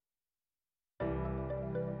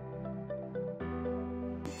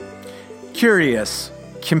Curious,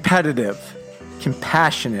 competitive,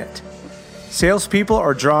 compassionate. Salespeople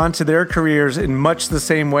are drawn to their careers in much the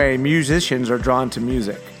same way musicians are drawn to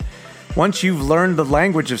music. Once you've learned the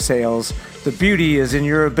language of sales, the beauty is in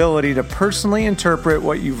your ability to personally interpret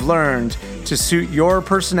what you've learned to suit your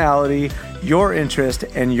personality, your interest,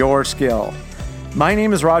 and your skill. My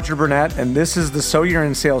name is Roger Burnett, and this is the So You're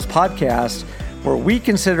in Sales podcast, where we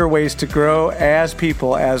consider ways to grow as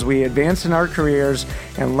people as we advance in our careers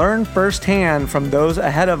and learn firsthand from those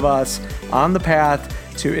ahead of us on the path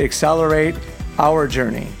to accelerate our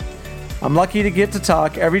journey. I'm lucky to get to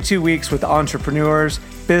talk every 2 weeks with entrepreneurs,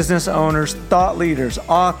 business owners, thought leaders,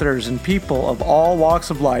 authors, and people of all walks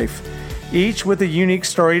of life, each with a unique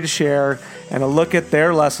story to share and a look at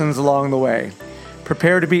their lessons along the way.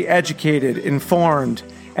 Prepare to be educated, informed,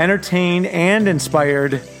 entertained, and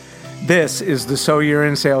inspired. This is the So You're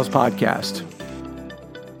in Sales podcast.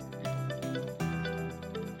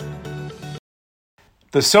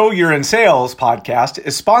 The So You're in Sales podcast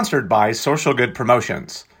is sponsored by Social Good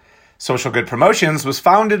Promotions. Social Good Promotions was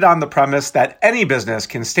founded on the premise that any business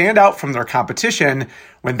can stand out from their competition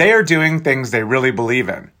when they are doing things they really believe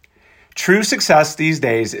in. True success these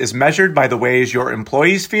days is measured by the ways your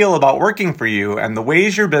employees feel about working for you and the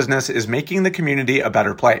ways your business is making the community a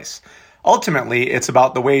better place. Ultimately, it's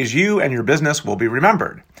about the ways you and your business will be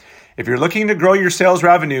remembered. If you're looking to grow your sales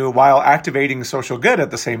revenue while activating social good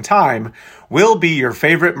at the same time, we'll be your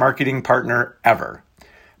favorite marketing partner ever.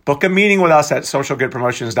 Book a meeting with us at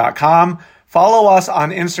socialgoodpromotions.com, follow us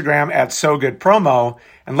on Instagram at SoGoodPromo,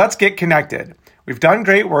 and let's get connected. We've done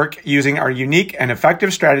great work using our unique and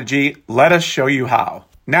effective strategy. Let us show you how.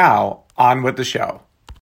 Now, on with the show.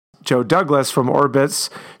 Joe Douglas from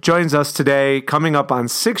Orbitz joins us today, coming up on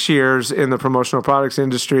 6 years in the promotional products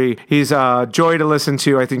industry. He's a joy to listen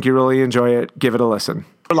to. I think you really enjoy it. Give it a listen.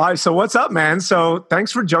 Live. So what's up, man? So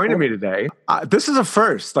thanks for joining me today. This is a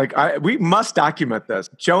first. We must document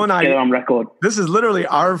this. Joe and I get it on record. This is literally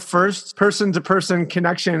our first person-to-person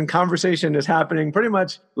connection. Conversation is happening pretty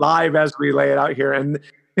much live as we lay it out here. And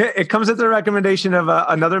it comes at the recommendation of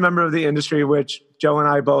another member of the industry, which Joe and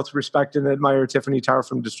I both respect and admire, Tiffany Tarr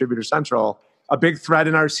from Distributor Central. A big thread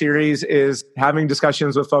in our series is having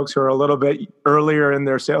discussions with folks who are a little bit earlier in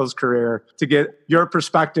their sales career to get your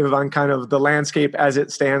perspective on kind of the landscape as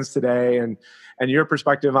it stands today and your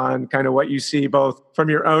perspective on kind of what you see both from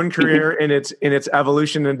your own career in its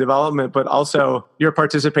evolution and development, but also your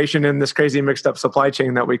participation in this crazy mixed up supply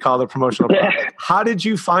chain that we call the promotional product. How did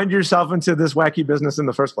you find yourself into this wacky business in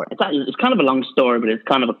the first place? It's kind of a long story, but it's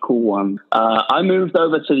kind of a cool one. I moved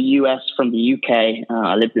over to the US from the UK.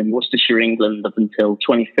 I lived in Worcestershire, England up until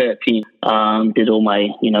 2013. Did all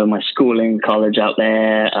my schooling, college out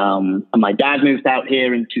there. And my dad moved out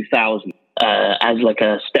here in 2000. As like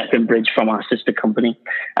a stepping bridge from our sister company,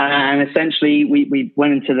 and essentially we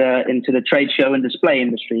went into the trade show and display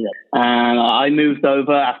industry there. And I moved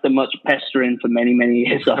over after much pestering for many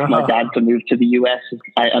years of my dad to move to the US.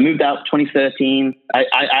 I moved out 2013. I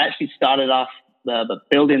actually started off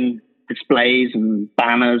building displays and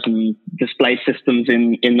banners and display systems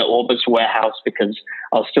in the Orbitz warehouse because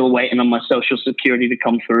I was still waiting on my social security to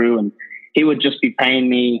come through, and he would just be paying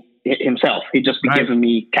me himself. He'd just be giving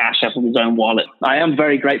me cash out of his own wallet. I am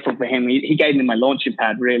very grateful for him. He gave me my launching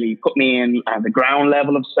pad, really. Put me in the ground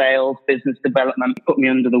level of sales, business development, put me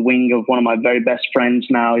under the wing of one of my very best friends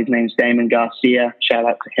now. His name's Damon Garcia. Shout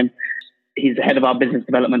out to him. He's the head of our business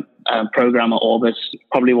development program at Orbitz,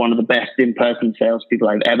 probably one of the best in-person salespeople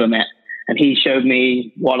I've ever met. And he showed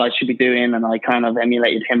me what I should be doing, and I kind of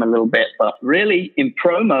emulated him a little bit. But really, in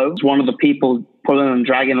promo, one of the people pulling and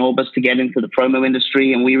dragging Orbitz to get into the promo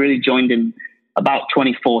industry, and we really joined in about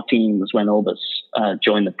 2014 was when Orbitz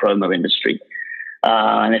joined the promo industry.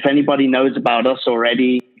 And if anybody knows about us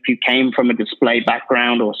already, if you came from a display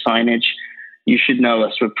background or signage, you should know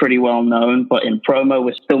us. We're pretty well known, but in promo,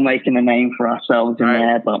 we're still making a name for ourselves in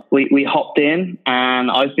there. But we hopped in, and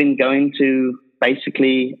I've been going to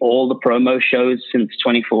basically all the promo shows since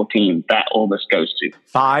 2014 that Orbitz goes to.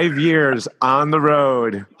 5 years on the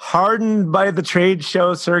road, hardened by the trade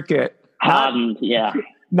show circuit. Hardened, yeah.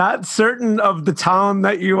 Not certain of the town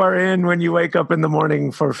that you are in when you wake up in the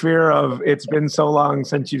morning for fear of it's been so long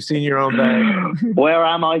since you've seen your own bag. Where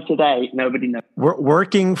am I today? Nobody knows. We're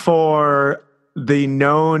working for the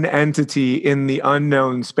known entity in the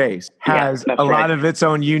unknown space has a lot of its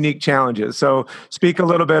own unique challenges. So speak a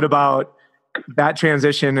little bit about that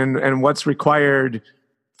transition and what's required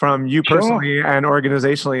from you personally and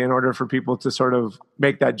organizationally in order for people to sort of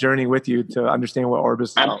make that journey with you to understand what Orbitz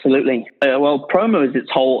is about? Absolutely. Well, promo is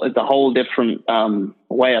a whole different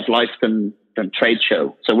way of life than trade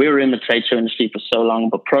show. So we were in the trade show industry for so long,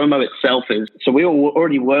 but promo itself so we were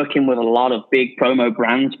already working with a lot of big promo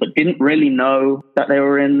brands, but didn't really know that they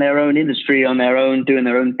were in their own industry on their own, doing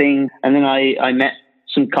their own thing. And then I met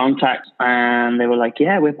some contacts and they were like,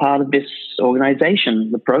 yeah, we're part of this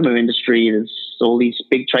organization, the promo industry. There's all these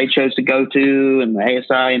big trade shows to go to and the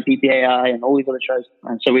ASI and PPAI and all these other shows.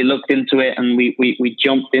 And so we looked into it and we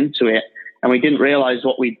jumped into it. And we didn't realize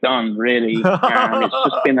what we'd done, really. And it's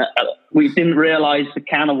just been we didn't realize the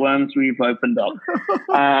can of worms we've opened up.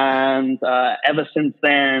 And ever since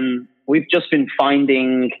then, we've just been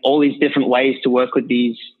finding all these different ways to work with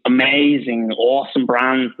these amazing, awesome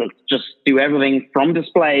brands that just do everything from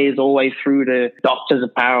displays all the way through to doctor's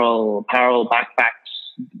apparel, backpacks.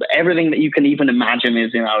 Everything that you can even imagine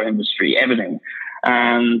is in our industry, everything.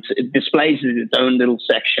 And displays is its own little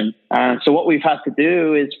section. So what we've had to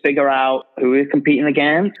do is figure out who we're competing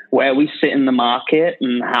against, where we sit in the market,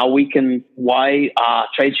 and why our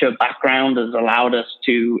trade show background has allowed us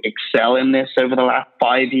to excel in this over the last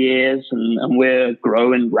 5 years. And we're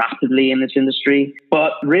growing rapidly in this industry.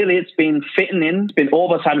 But really, it's been fitting in. It's been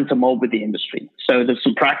all of us having to mold with the industry. So there's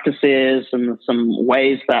some practices and some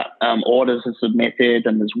ways that orders are submitted,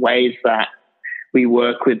 and there's ways that we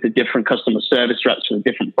work with the different customer service reps for the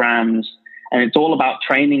different brands. And it's all about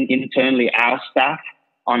training internally our staff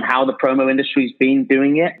on how the promo industry's been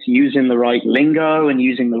doing it, using the right lingo and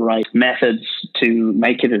using the right methods to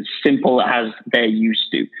make it as simple as they're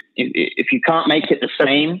used to. If you can't make it the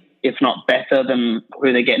same, if not better than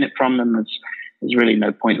who they're getting it from, then there's really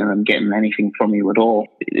no point in them getting anything from you at all.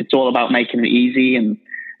 It's all about making it easy and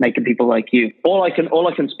making people like you. All I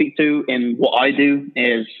can speak to in what I do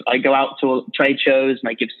is I go out to trade shows and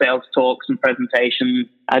I give sales talks and presentations.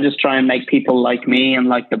 I just try and make people like me and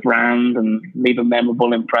like the brand and leave a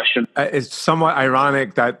memorable impression. It's somewhat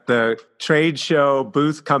ironic that the trade show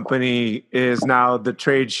booth company is now the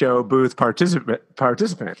trade show booth participant.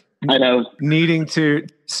 I know. Needing to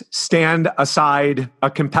stand aside a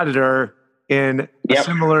competitor in a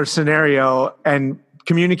similar scenario and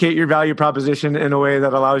communicate your value proposition in a way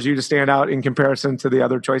that allows you to stand out in comparison to the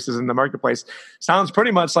other choices in the marketplace. Sounds pretty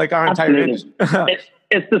much like our entire industry.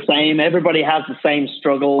 It's the same. Everybody has the same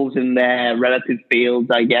struggles in their relative fields,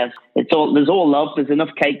 I guess. There's all love. There's enough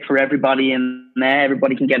cake for everybody in there.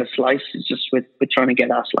 Everybody can get a slice. It's just we're trying to get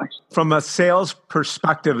our slice. From a sales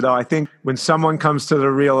perspective, though, I think when someone comes to the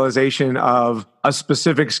realization of a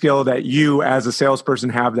specific skill that you as a salesperson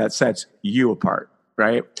have that sets you apart,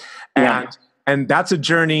 right? And that's a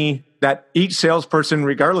journey that each salesperson,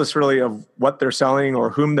 regardless really of what they're selling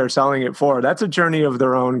or whom they're selling it for, that's a journey of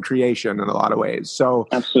their own creation in a lot of ways. So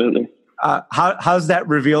absolutely. How's that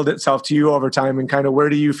revealed itself to you over time, and kind of where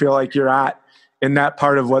do you feel like you're at in that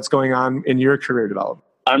part of what's going on in your career development?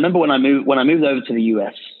 I remember when I moved over to the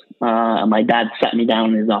US, my dad sat me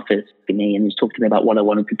down in his office and he was talking to me about what I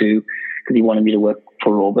wanted to do because he wanted me to work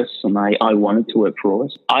for Orbis, and I wanted to work for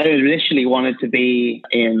Orbis. I initially wanted to be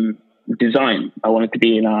in design. I wanted to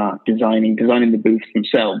be in designing the booths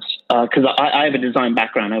themselves because I have a design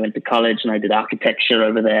background. I went to college and I did architecture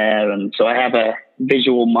over there, and so I have a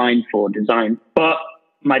visual mind for design. But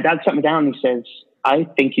my dad sat me down and he says, I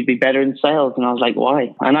think you'd be better in sales. And I was like,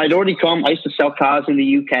 why? And I'd already I used to sell cars in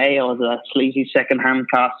the UK. I was a sleazy secondhand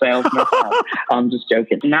car salesman. I'm just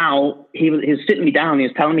joking. Now he was sitting me down. He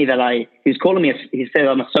was telling me that he said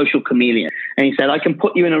I'm a social chameleon. And he said, I can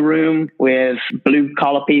put you in a room with blue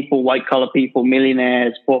collar people, white collar people,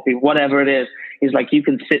 millionaires, poor people, whatever it is. He's like, you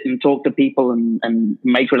can sit and talk to people and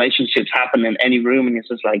make relationships happen in any room. And he's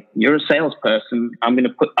just like, you're a salesperson.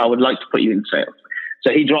 I would like to put you in sales.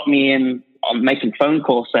 So he dropped me in on making phone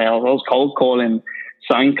call sales. I was cold calling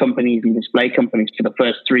sign companies and display companies for the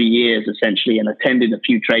first 3 years, essentially, and attended a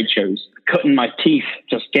few trade shows, cutting my teeth,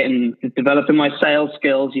 just developing my sales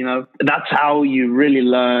skills. That's how you really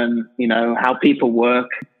learn, how people work.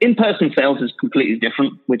 In-person sales is completely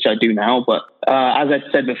different, which I do now. But as I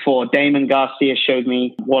said before, Damon Garcia showed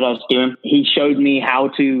me what I was doing. He showed me how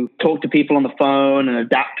to talk to people on the phone and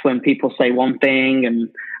adapt when people say one thing and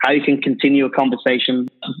how you can continue a conversation.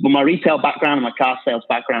 But my retail background and my car sales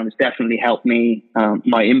background has definitely helped me,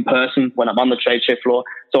 my in-person when I'm on the trade show floor.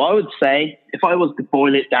 So I would say, if I was to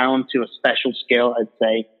boil it down to a special skill, I'd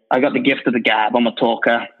say I got the gift of the gab. I'm a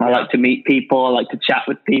talker. I like to meet people. I like to chat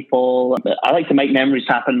with people. I like to make memories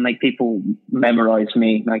happen, make people memorize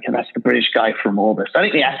me. Like, that's the British guy from Orbis. I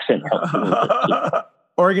think the accent helps a little bit.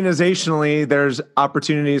 Organizationally, there's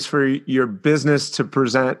opportunities for your business to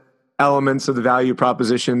present elements of the value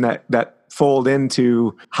proposition that fold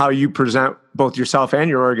into how you present both yourself and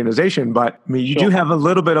your organization. But I mean, you do have a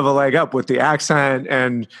little bit of a leg up with the accent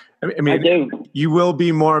and I mean, I do. you will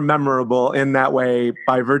be more memorable in that way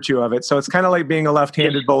by virtue of it. So it's kind of like being a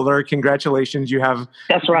left-handed bowler. Congratulations, you have.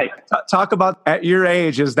 That's right. Talk about at your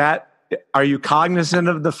age. Are you cognizant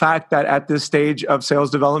of the fact that at this stage of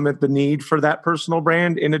sales development, the need for that personal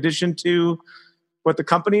brand, in addition to what the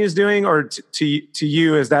company is doing, or to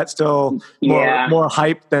you, is that still more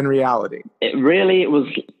hype than reality? It was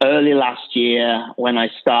early last year when I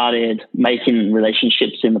started making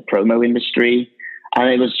relationships in the promo industry. And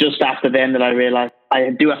it was just after then that I realized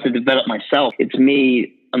I do have to develop myself. It's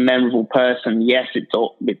me, a memorable person. Yes, it's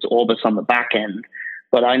Orbis on the back end,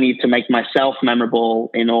 but I need to make myself memorable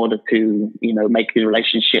in order to, make the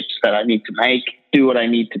relationships that I need to make, do what I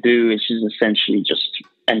need to do, which is essentially just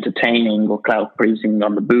entertaining or crowd pleasing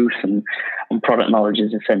on the booth, and product knowledge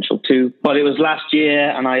is essential too. But it was last year,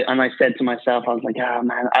 and I said to myself, I was like,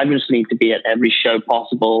 man, I just need to be at every show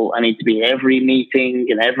possible. I need to be at every meeting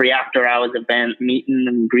and every after hours event, meeting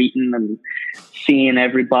and greeting and seeing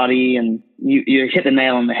everybody. And you hit the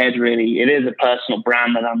nail on the head, really. It is a personal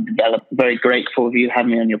brand that I'm developing. Very grateful of you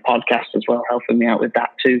having me on your podcast as well, helping me out with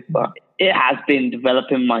that too. But it has been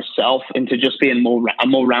developing myself into just being a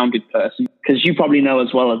more rounded person. Because you probably know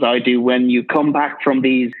as well as I do, when you come back from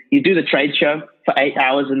these, you do the trade show for 8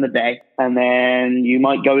 hours in the day, and then you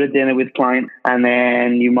might go to dinner with clients, and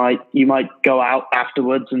then you might go out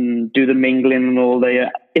afterwards and do the mingling and all the.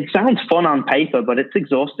 It sounds fun on paper, but it's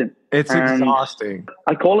exhausting. It's exhausting.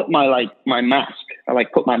 I call it my mask. I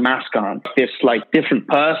put my mask on, this different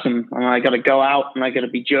person, and I got to go out and I got to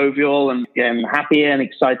be jovial and happy and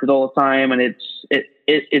excited all the time, and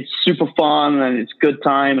it's super fun and it's good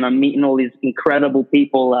time, and I'm meeting all these incredible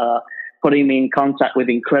people, putting me in contact with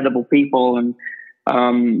incredible people, and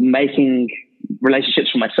making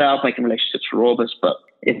relationships for myself, making relationships for Orbis. But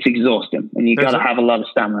it's exhausting, and you got to have a lot of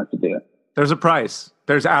stamina to do it. There's a price.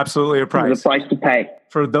 There's absolutely a price. There's a price to pay.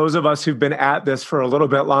 For those of us who've been at this for a little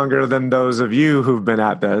bit longer than those of you who've been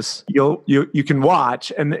at this, you can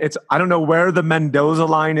watch, and I don't know where the Mendoza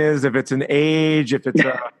line is, if it's an age, if it's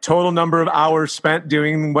a total number of hours spent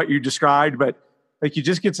doing what you described, but you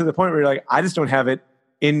just get to the point where you're like, I just don't have it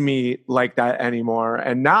in me like that anymore.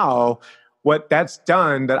 And now what that's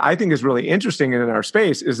done that I think is really interesting in our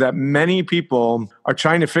space is that many people are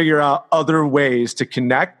trying to figure out other ways to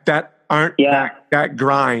connect that aren't that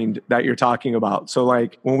grind that you're talking about. So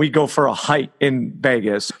when we go for a hike in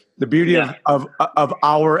Vegas, the beauty of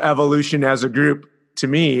our evolution as a group, to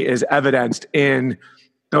me, is evidenced in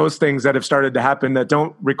those things that have started to happen that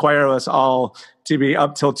don't require us all to be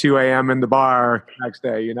up till 2 a.m. in the bar next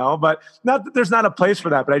day, But not that there's not a place for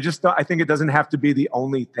that, but I think it doesn't have to be the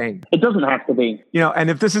only thing. It doesn't have to be. And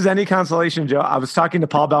if this is any consolation, Joe, I was talking to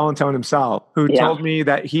Paul Bellantone himself, who told me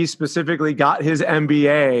that he specifically got his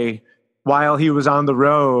MBA while he was on the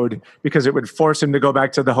road because it would force him to go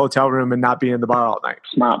back to the hotel room and not be in the bar all night.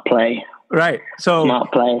 Smart play. Right. So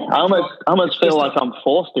smart play. I almost feel like I'm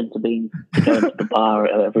forced into going to the bar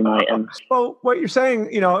every night. And well, what you're saying,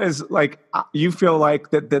 is you feel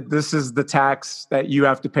like that this is the tax that you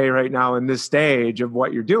have to pay right now in this stage of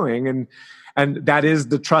what you're doing, and that is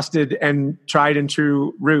the trusted and tried and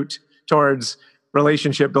true route towards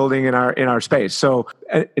relationship building in our space. So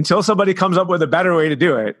until somebody comes up with a better way to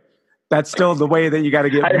do it, that's still the way that you got to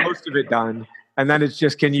get most of it done. And then it's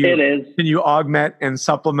just, can you augment and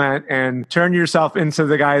supplement and turn yourself into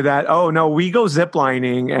the guy that, oh no, we go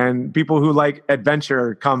ziplining and people who like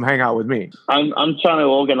adventure come hang out with me. I'm trying to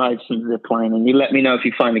organize some zipline, and you let me know if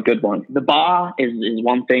you find a good one. The bar is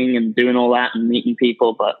one thing, and doing all that and meeting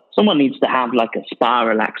people, but someone needs to have a spa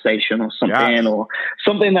relaxation or something, or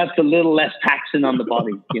something that's a little less taxing on the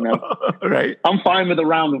body, Right. I'm fine with a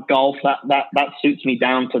round of golf. That suits me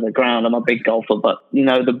down to the ground. I'm a big golfer, but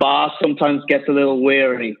the bar sometimes gets a little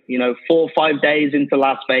weary, 4 or 5 days into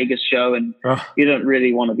Las Vegas show, and you don't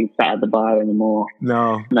really want to be sat at the bar anymore.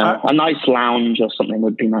 No. A nice lounge or something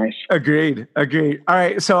would be nice. Agreed. All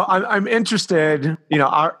right. So I'm interested,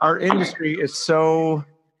 our industry is so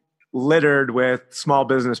littered with small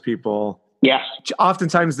business people. Yes.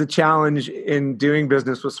 Oftentimes the challenge in doing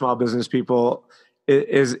business with small business people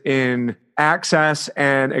is in access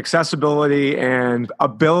and accessibility and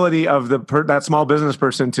ability of that small business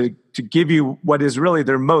person to give you what is really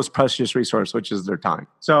their most precious resource, which is their time.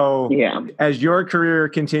 So as your career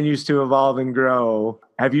continues to evolve and grow,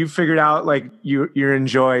 have you figured out you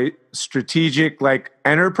enjoy strategic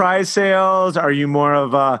enterprise sales? Are you more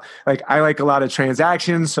of I like a lot of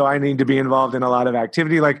transactions, so I need to be involved in a lot of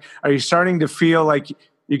activity? Are you starting to feel like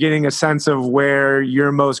you're getting a sense of where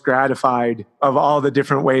you're most gratified of all the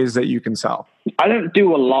different ways that you can sell? I don't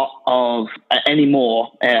do a lot of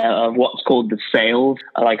anymore of what's called the sales,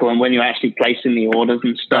 like when you're actually placing the orders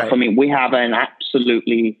and stuff. Right. I mean, we have an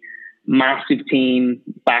absolutely massive team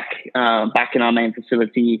back in our main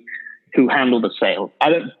facility who handle the sales. I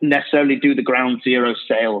don't necessarily do the ground zero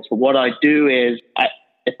sales, but what I do is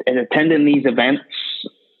in attending these events,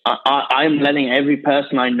 I'm letting every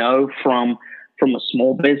person I know from a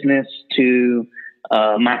small business to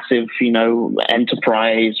a massive,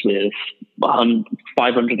 enterprise with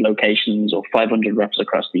 500 locations or 500 reps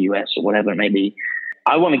across the US or whatever it may be.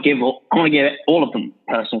 I want to give all of them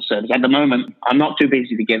personal service. At the moment, I'm not too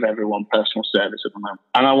busy to give everyone personal service at the moment.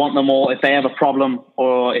 And I want them all, if they have a problem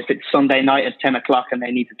or if it's Sunday night at 10 o'clock and they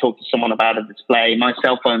need to talk to someone about a display, my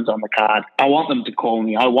cell phone's on the card. I want them to call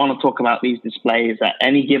me. I want to talk about these displays at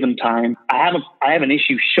any given time. I have an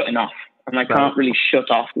issue shutting off, and I can't really shut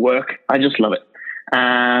off work. I just love it.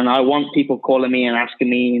 And I want people calling me and asking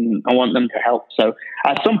me, and I want them to help. So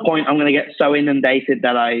at some point, I'm going to get so inundated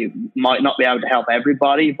that I might not be able to help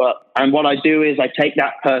everybody. And what I do is I take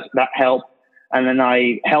that help, and then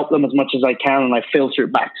I help them as much as I can, and I filter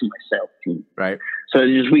it back to my sales team. Right. So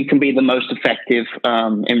we can be the most effective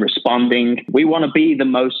in responding. We want to be the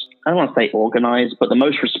most, I don't want to say organized, but the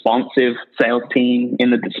most responsive sales team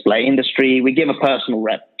in the display industry. We give a personal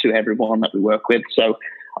rep to everyone that we work with. So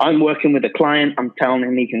I'm working with a client. I'm telling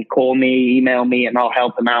him he can call me, email me, and I'll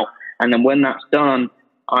help him out. And then when that's done,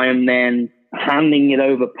 I am then handing it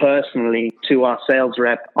over personally to our sales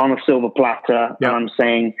rep on a silver platter. Yep. And I'm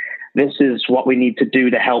saying, this is what we need to do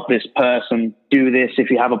to help this person. Do this. If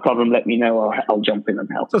you have a problem, let me know. I'll jump in and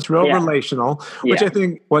help. So it's real relational, which I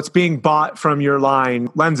think what's being bought from your line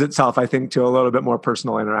lends itself, I think, to a little bit more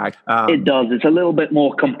personal interaction. It does. It's a little bit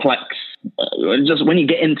more complex. Just when you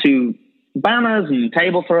get into banners and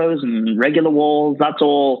table throws and regular walls, that's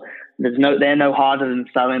all. They're no harder than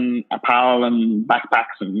selling apparel and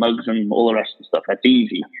backpacks and mugs and all the rest of the stuff. That's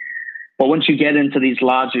easy. But once you get into these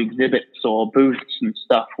larger exhibits or booths and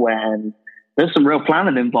stuff, when there's some real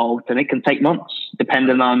planning involved, and it can take months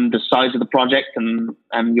depending on the size of the project and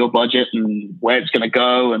your budget and where it's going to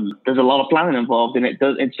go. And there's a lot of planning involved, and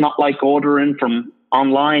it's not like ordering from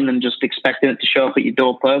online and just expecting it to show up at your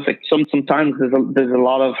door perfect. Sometimes there's a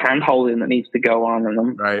lot of hand holding that needs to go on,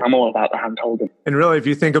 and I'm all about the hand holding. And really, if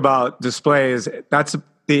you think about displays, that's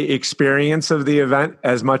the experience of the event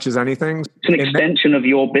as much as anything. It's an extension of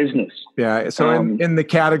your business. Yeah. So in the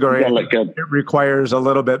category, it requires a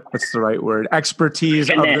little bit, what's the right word? Expertise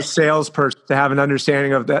of the salesperson to have an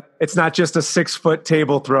understanding of that. It's not just a 6-foot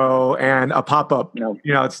table throw and a pop-up. No.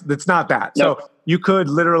 It's not that. No. So you could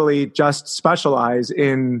literally just specialize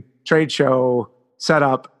in trade show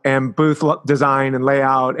setup and booth design and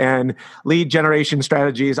layout and lead generation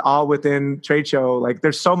strategies all within trade show. Like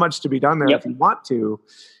there's so much to be done there if you want to.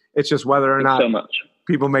 It's just whether or not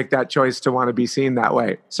people make that choice to want to be seen that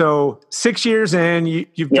way. So 6 years in,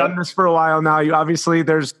 you've done this for a while now. You obviously,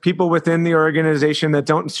 there's people within the organization that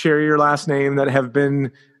don't share your last name that have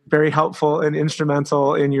been very helpful and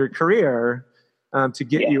instrumental in your career. To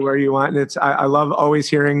get you where you want. And I love always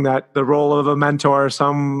hearing that the role of a mentor,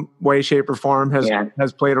 some way, shape, or form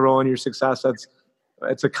has played a role in your success.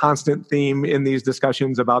 It's a constant theme in these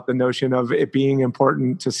discussions about the notion of it being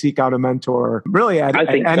important to seek out a mentor, really at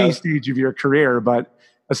any stage of your career, but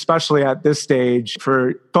especially at this stage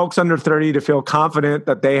for folks under 30 to feel confident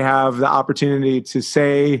that they have the opportunity to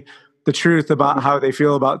say the truth about how they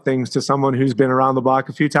feel about things to someone who's been around the block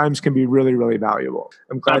a few times can be really, really valuable.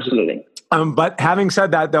 I'm glad. Absolutely. But having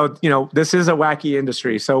said that, though, this is a wacky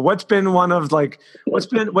industry. So what have been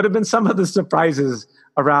some of the surprises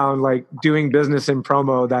around like doing business in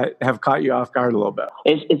promo that have caught you off guard a little bit?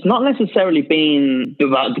 It's not necessarily been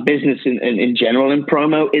about the business in general in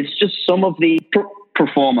promo. It's just some of the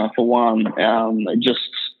performer for one.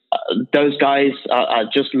 Those guys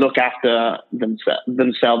just look after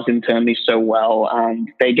themselves internally so well, and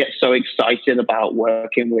they get so excited about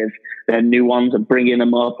working with their new ones and bringing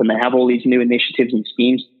them up, and they have all these new initiatives and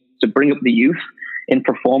schemes to bring up the youth in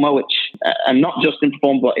Performa, and not just in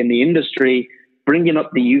Performa, but in the industry. Bringing up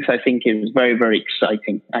the youth, I think, is very, very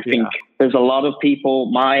exciting. I think there's a lot of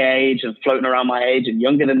people my age and floating around my age and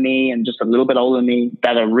younger than me and just a little bit older than me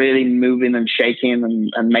that are really moving and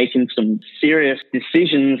shaking and making some serious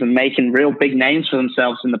decisions and making real big names for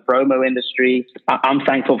themselves in the promo industry. I'm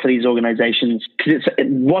thankful for these organizations because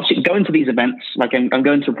going to these events, like I'm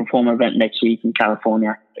going to a Performa event next week in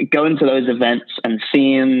California. Going to those events and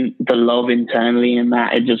seeing the love internally in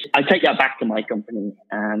that, I take that back to my company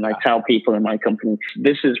and I tell people in my company,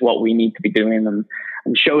 this is what we need to be doing. And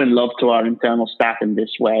and showing love to our internal staff in this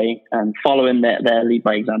way and following their lead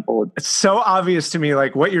by example. It's so obvious to me,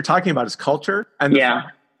 like what you're talking about is culture.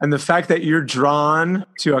 And the fact that you're drawn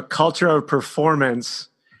to a culture of performance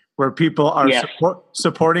where people are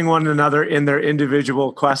supporting one another in their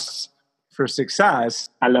individual quests for success.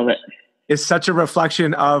 I love it. Is such a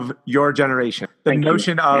reflection of your generation. The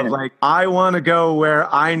notion of like, I want to go where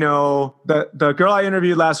I know. The girl I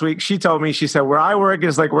interviewed last week, she told me, she said, where I work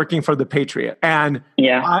is like working for the Patriot. And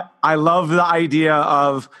I love the idea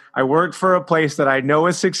of I work for a place that I know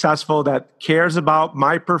is successful, that cares about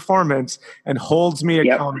my performance and holds me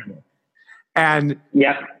accountable. And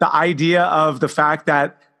the idea of the fact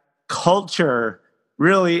that culture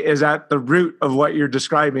really is at the root of what you're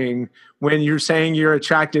describing when you're saying you're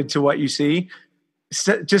attracted to what you see,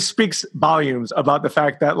 just speaks volumes about the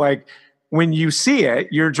fact that like when you see it,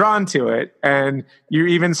 you're drawn to it. And you're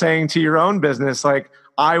even saying to your own business, like,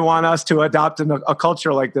 I want us to adopt a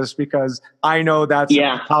culture like this because I know that's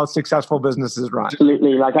how successful businesses run.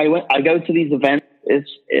 Absolutely. Like I go to these events.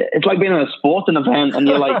 It's like being at a sporting event, and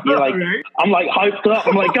you're like, I'm like hyped up.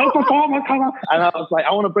 I'm like, go perform, come on. And I was like,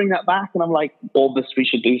 I want to bring that back. And I'm like, Orbis, we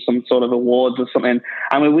should do some sort of awards or something.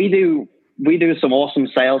 I mean, we do some awesome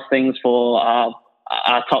sales things for our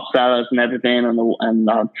top sellers and everything, and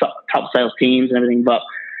our top sales teams and everything. But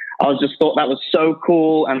I just thought that was so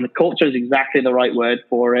cool, and the culture is exactly the right word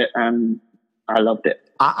for it, and I loved it.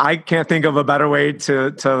 I can't think of a better way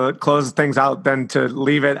to close things out than to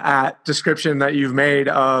leave it at description that you've made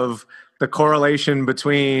of the correlation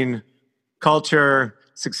between culture,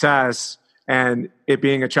 success, and it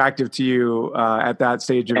being attractive to you at that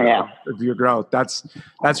stage of your growth. That's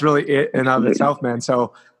really it in of itself, man.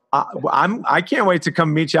 So I can't wait to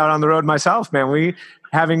come meet you out on the road myself, man. We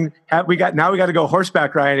got to go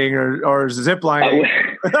horseback riding or zip lining.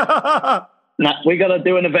 No, we got to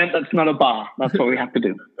do an event that's not a bar. That's what we have to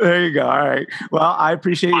do. There you go. All right. Well, I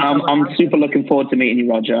appreciate you. I'm super looking forward to meeting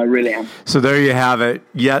you, Roger. I really am. So there you have it.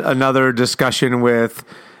 Yet another discussion with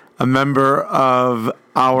a member of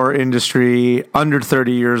our industry, under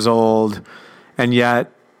 30 years old, and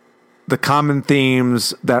yet the common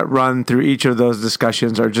themes that run through each of those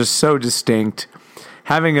discussions are just so distinct.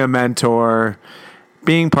 Having a mentor,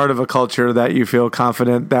 being part of a culture that you feel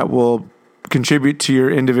confident that will contribute to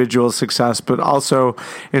your individual success, but also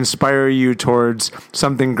inspire you towards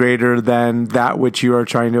something greater than that which you are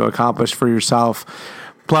trying to accomplish for yourself.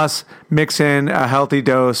 Plus, mix in a healthy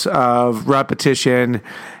dose of repetition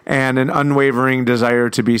and an unwavering desire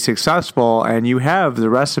to be successful, and you have the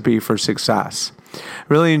recipe for success.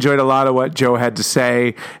 Really enjoyed a lot of what Joe had to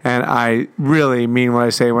say, and I really mean what I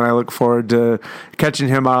say when I look forward to catching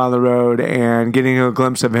him out on the road and getting a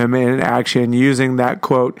glimpse of him in action using that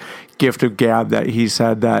quote, gift of gab that he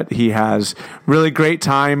said that he has. Really great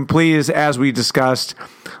time. Please, as we discussed,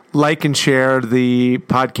 like and share the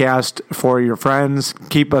podcast for your friends.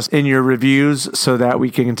 Keep us in your reviews so that we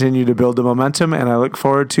can continue to build the momentum, and I look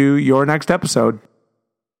forward to your next episode.